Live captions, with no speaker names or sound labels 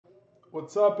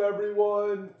What's up,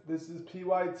 everyone? This is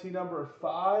PYT number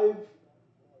 5.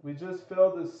 We just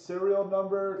filled the serial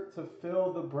number to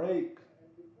fill the break.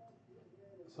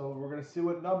 So we're going to see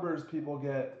what numbers people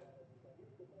get.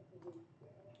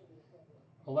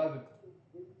 11,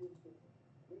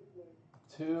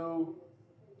 2,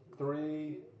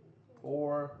 3,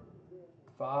 4,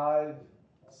 5,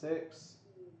 6,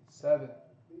 7,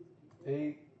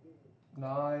 8,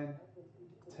 9,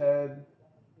 10,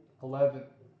 11.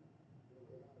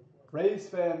 Rays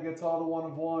fan gets all the 1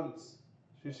 of 1s.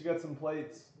 She should get some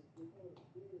plates.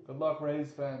 Good luck,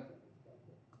 Rays fan.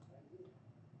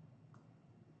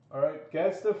 All right,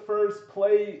 guess the first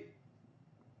plate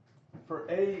for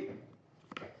 8.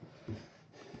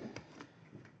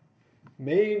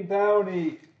 Main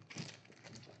Bounty.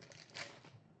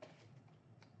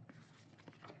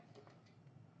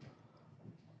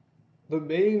 The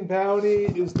main bounty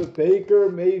is the Baker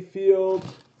Mayfield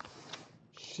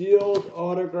Shield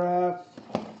autograph,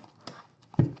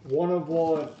 1 of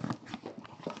 1.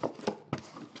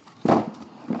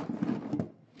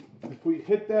 If we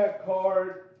hit that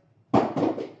card,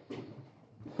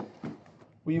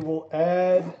 we will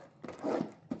add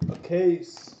a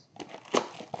case.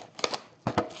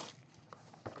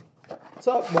 What's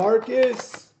up,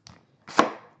 Marcus?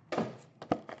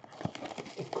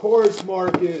 Of course,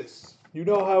 Marcus. You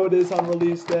know how it is on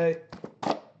release day.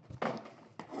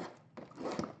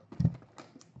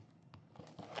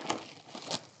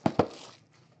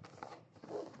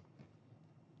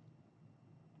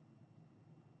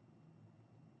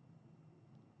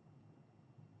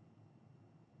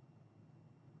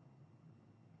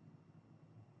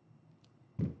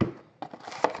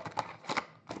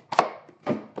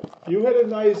 You hit a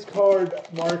nice card,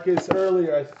 Marcus,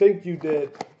 earlier. I think you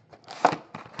did.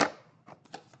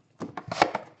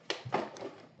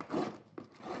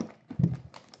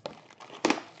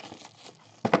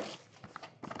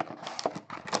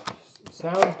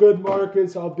 Sounds good,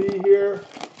 Marcus. I'll be here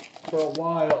for a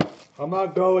while. I'm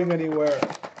not going anywhere.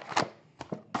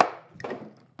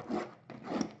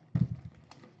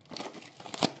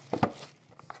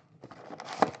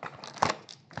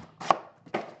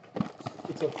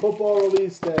 It's a football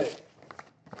release day.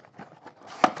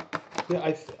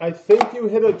 Yeah, I think you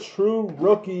hit a true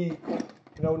rookie,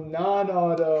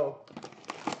 non-auto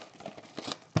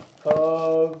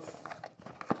of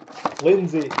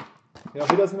Lindsay.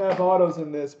 He doesn't have autos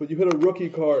in this, but you hit a rookie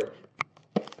card.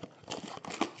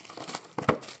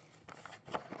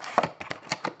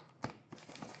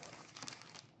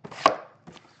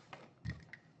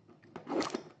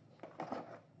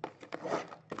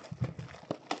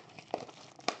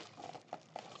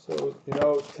 So,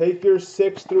 take your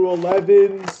 6 through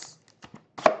 11s.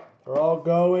 They're all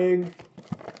going.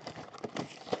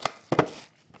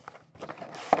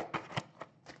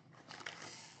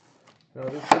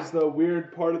 This is the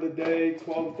weird part of the day,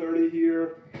 12:30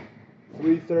 here,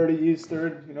 3:30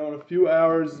 Eastern. In a few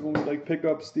hours when we pick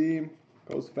up steam.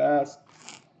 Goes fast.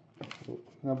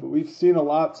 But we've seen a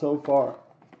lot so far.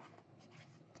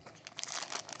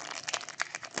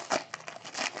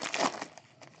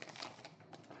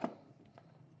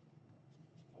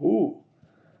 Ooh.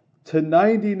 To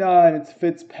 99, it's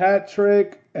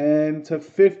Fitzpatrick, and to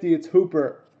 50, it's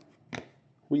Hooper.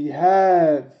 We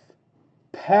have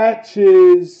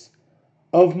patches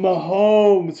of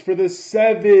Mahomes for the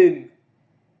 7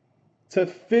 to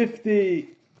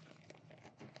 50.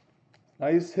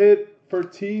 Nice hit for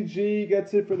TG,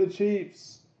 gets it for the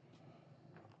Chiefs.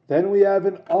 Then we have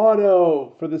an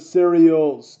auto for the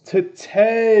Cereals to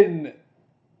 10.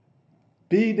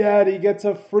 B-Daddy gets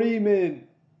a Freeman.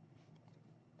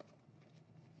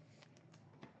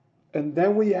 And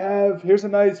then we have, here's a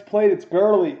nice plate, it's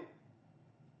Gurley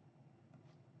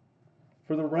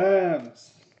for the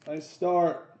Rams. Nice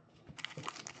start.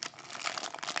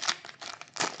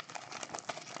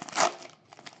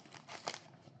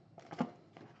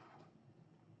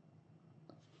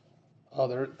 Oh,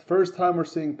 the first time we're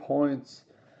seeing points.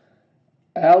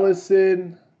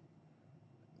 Allison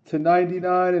to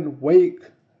 99 and Wake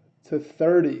to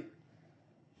 30.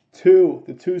 2,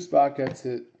 the 2 spot gets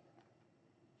it.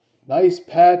 Nice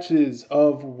patches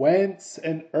of Wentz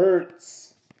and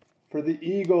Ertz for the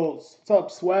Eagles. What's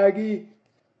up, Swaggy?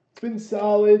 It's been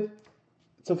solid.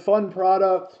 It's a fun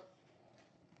product.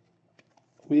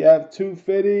 We have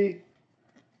 250.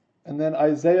 And then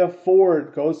Isaiah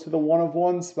Ford goes to the 1 of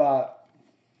 1 spot.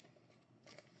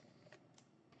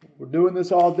 We're doing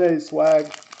this all day,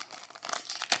 Swag.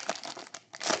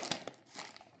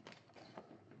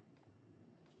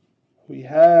 We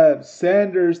have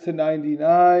Sanders to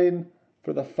 99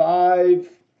 for the 5.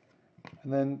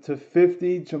 And then to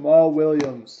 50, Jamal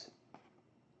Williams.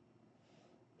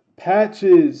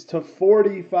 Patches to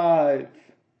 45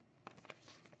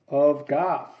 of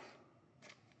Goff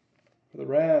for the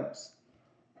Rams.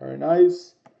 Very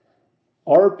nice.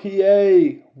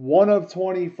 RPA, 1 of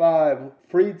 25.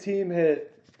 Free team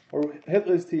hit, or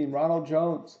hitless team, Ronald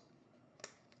Jones.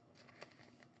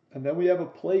 And then we have a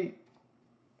plate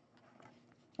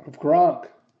of Gronk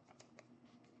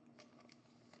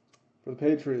for the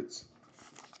Patriots.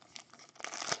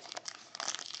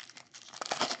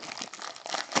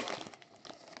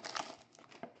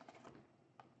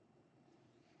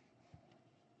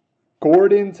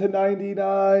 Gordon to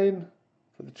 99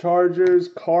 for the Chargers.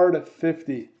 Carr to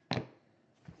 50.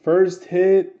 First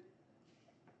hit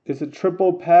is a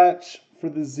triple patch for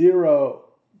the 0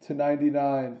 to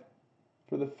 99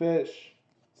 for the Fish.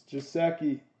 It's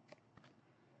Jaceki.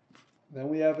 Then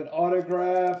we have an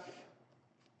autograph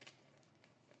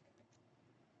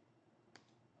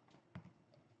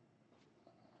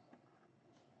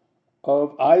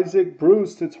of Isaac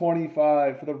Bruce to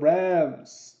 25 for the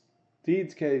Rams.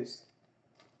 Deeds case.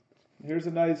 Here's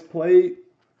a nice plate.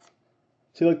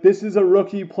 See, look, this is a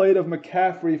rookie plate of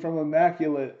McCaffrey from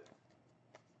Immaculate.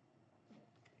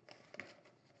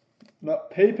 No,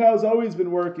 PayPal's always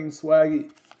been working, Swaggy.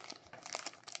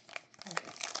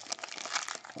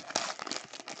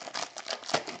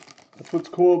 That's what's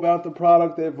cool about the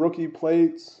product. They have rookie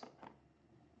plates.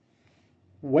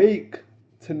 Wake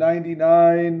to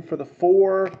 99 for the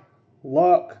 4.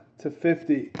 Luck to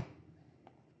 50.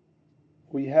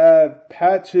 We have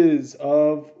patches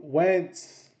of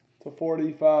Wentz to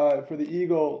 45 for the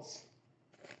Eagles.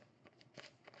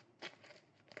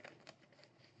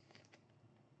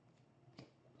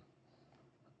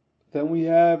 Then we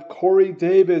have Corey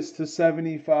Davis to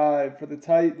 75 for the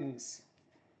Titans.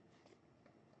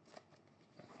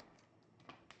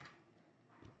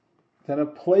 Then a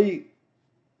plate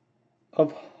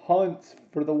of Hunt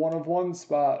for the 1 of 1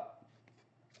 spot.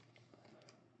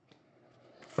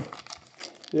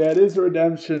 Yeah, it is a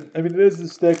redemption. I mean, it is a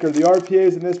sticker. The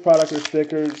RPAs in this product are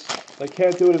stickers. They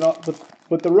can't do it in all,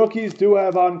 but the rookies do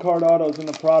have on-card autos in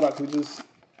the product. I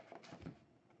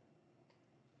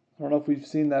don't know if we've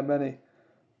seen that many.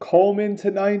 Coleman to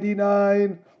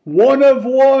 99. 1 of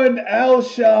 1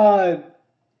 Alshon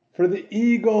for the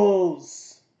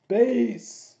Eagles.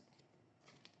 Base.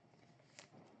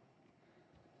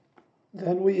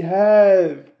 Then we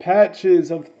have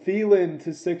patches of Thielen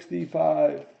to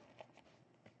 65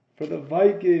 for the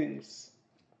Vikings.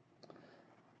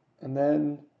 And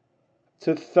then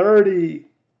to 30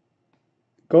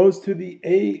 goes to the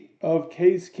 8 of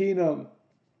Case Keenum.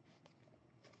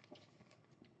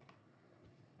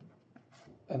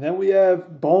 And then we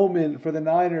have Bowman for the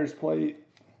Niners plate.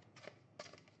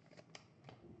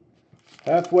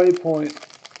 Halfway point.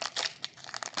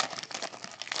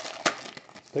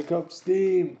 Pick up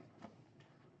steam.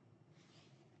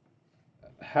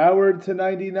 Howard to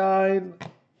 99.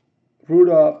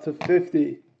 Rudolph to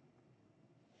 50.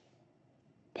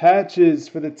 Patches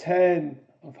for the 10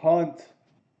 of Hunt.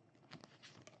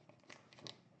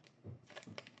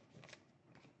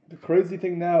 The crazy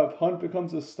thing now, if Hunt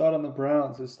becomes a stud on the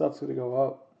Browns, his stuff's going to go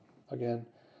up again.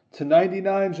 To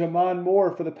 99, Jamon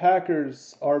Moore for the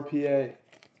Packers RPA.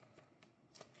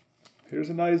 Here's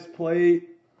a nice plate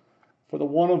for the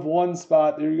 1 of 1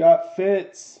 spot. There you got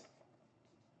Fitz.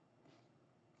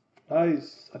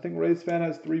 Nice. I think Rays fan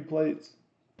has 3 plates.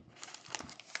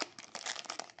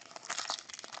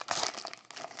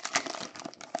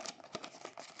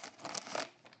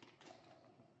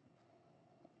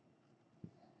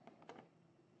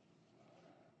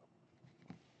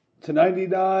 To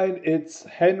 99, it's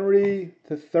Henry.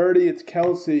 To 30, it's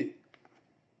Kelsey.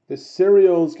 The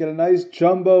cereals get a nice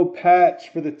jumbo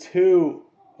patch for the 2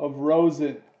 of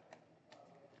Rosen.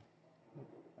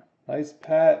 Nice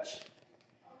patch.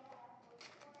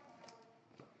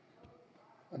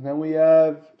 And then we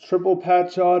have triple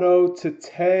patch auto to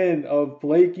 10 of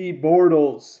Blakey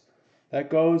Bortles. That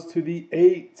goes to the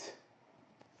 8.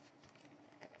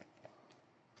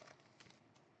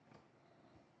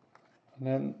 And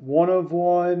then 1 of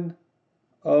 1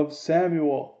 of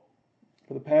Samuel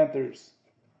for the Panthers.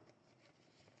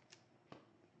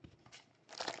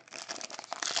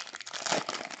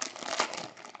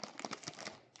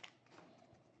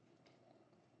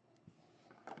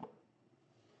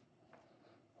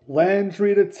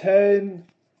 Landry to 10.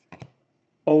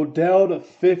 Odell to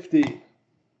 50.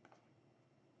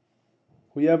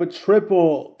 We have a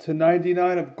triple to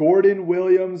 99 of Gordon,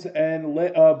 Williams, and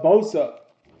Bosa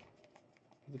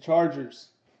for the Chargers.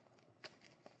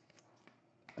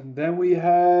 And then we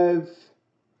have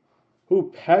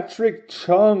Patrick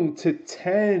Chung to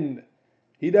 10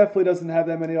 He definitely doesn't have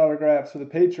that many autographs for the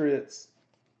Patriots.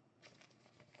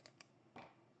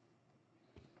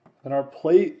 And our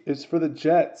plate is for the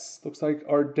Jets. Looks like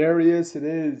Ardarius it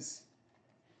is.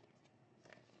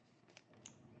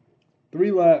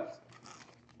 3 left.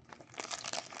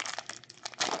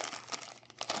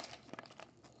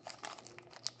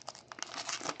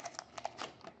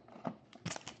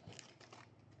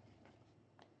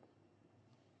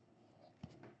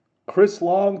 Chris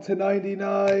Long to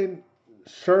 99.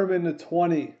 Sherman to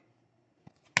 20.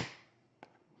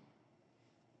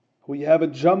 We have a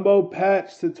jumbo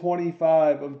patch to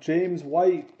 25 of James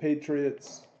White,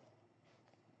 Patriots.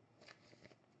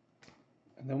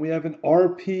 And then we have an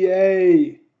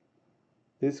RPA.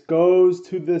 This goes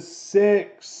to the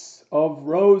 6 of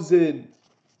Rosen.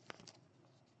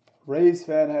 Rays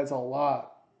fan has a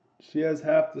lot. She has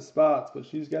half the spots, but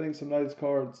she's getting some nice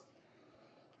cards.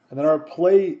 And then our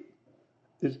plate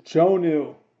is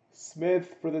Jonnu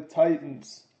Smith for the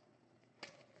Titans.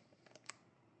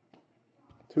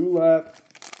 2 left.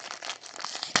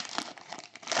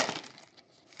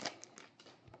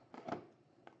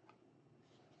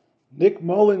 Nick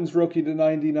Mullins rookie to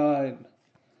 99.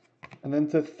 And then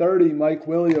to 30, Mike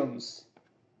Williams.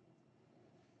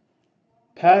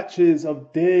 Patches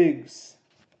of Diggs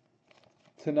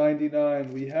to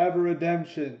 99. We have a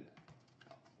redemption.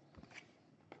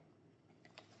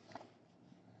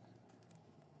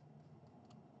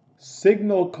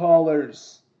 Signal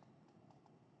callers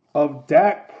of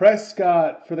Dak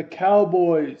Prescott for the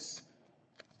Cowboys.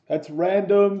 That's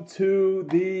random to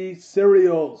the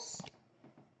cereals.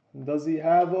 Does he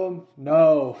have them?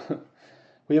 No.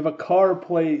 We have a car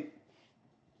plate.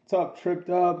 What's up,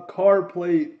 Tripped Up? Car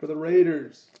plate for the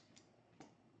Raiders.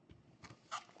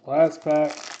 Last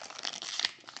pack.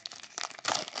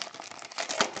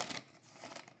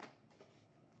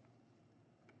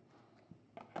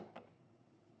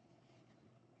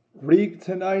 Reek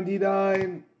to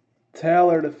 99.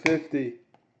 Taylor to 50.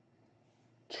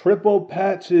 Triple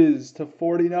patches to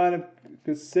 49 of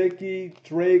Gesicki.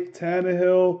 Drake,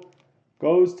 Tannehill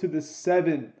goes to the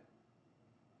 7.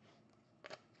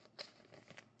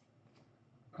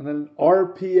 And then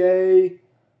RPA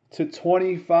to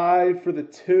 25 for the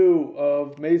 2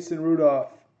 of Mason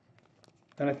Rudolph.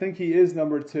 And I think he is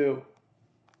number 2.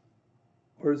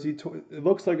 Or is he? It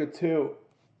looks like a 2.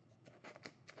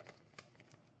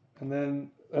 And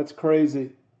then, that's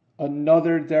crazy.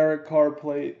 Another Derek Carr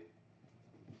plate.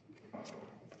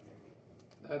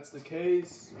 That's the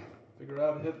case. Figure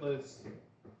out hit list.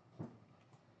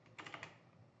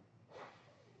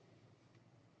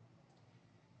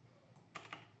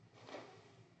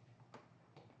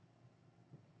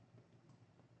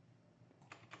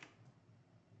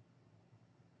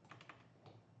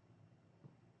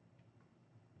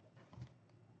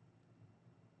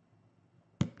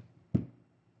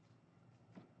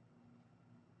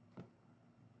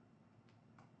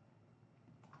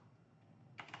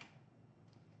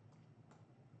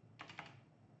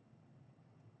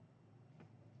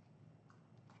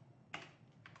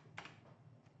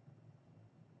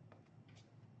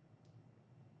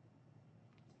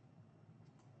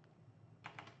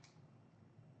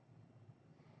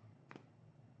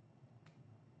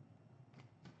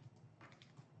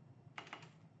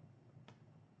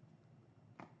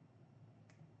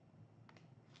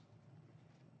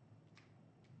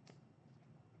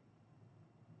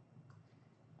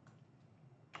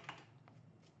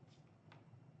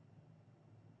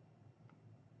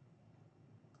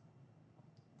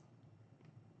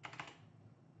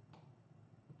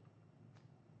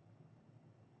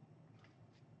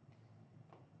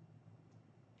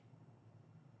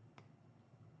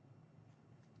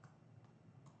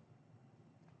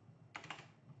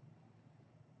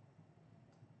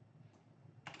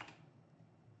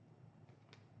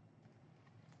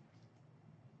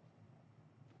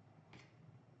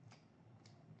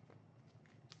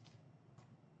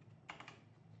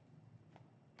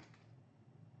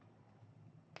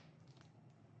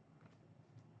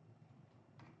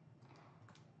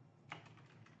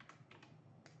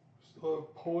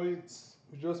 Points.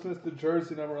 We just missed the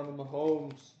jersey number on the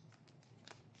Mahomes.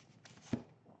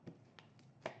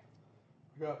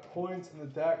 We got points in the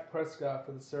Dak Prescott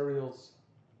for the cereals.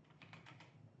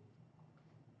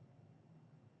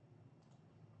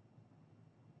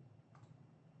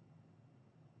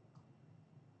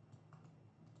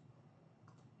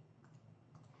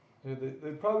 Yeah,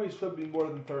 they probably should be more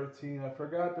than 13. I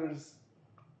forgot there's,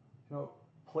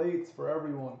 plates for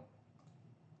everyone.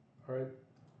 All right.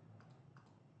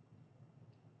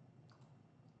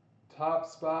 Top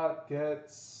spot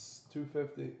gets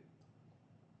 250.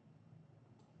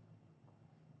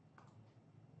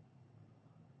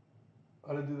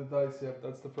 I didn't do the dice yet, but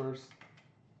that's the first.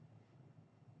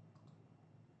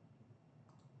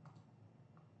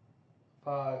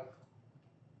 Five,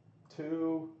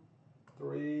 2,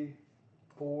 3,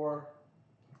 4,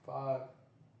 5.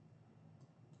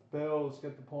 The Bills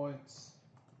get the points.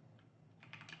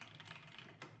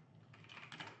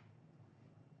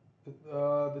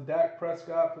 The Dak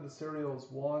Prescott for the cereal is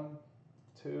 1,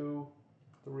 2,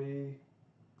 3,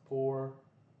 4,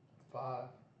 5.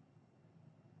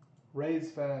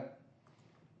 Rays fan.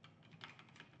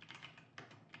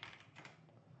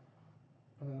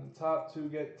 And then the top 2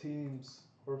 get teams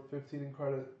for 15 in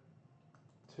credit.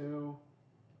 2,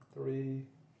 3,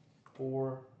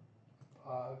 4,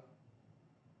 5.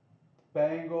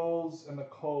 Bengals and the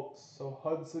Colts. So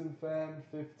Hudson fan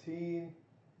 15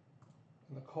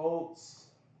 and the Colts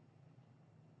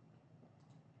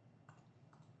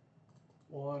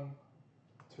 1,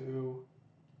 2,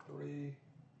 3,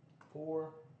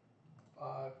 4,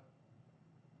 5.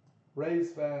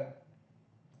 Rays fan.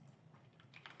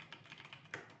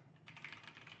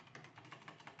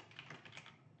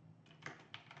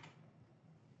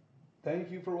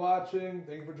 Thank you for watching.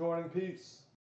 Thank you for joining. Peace.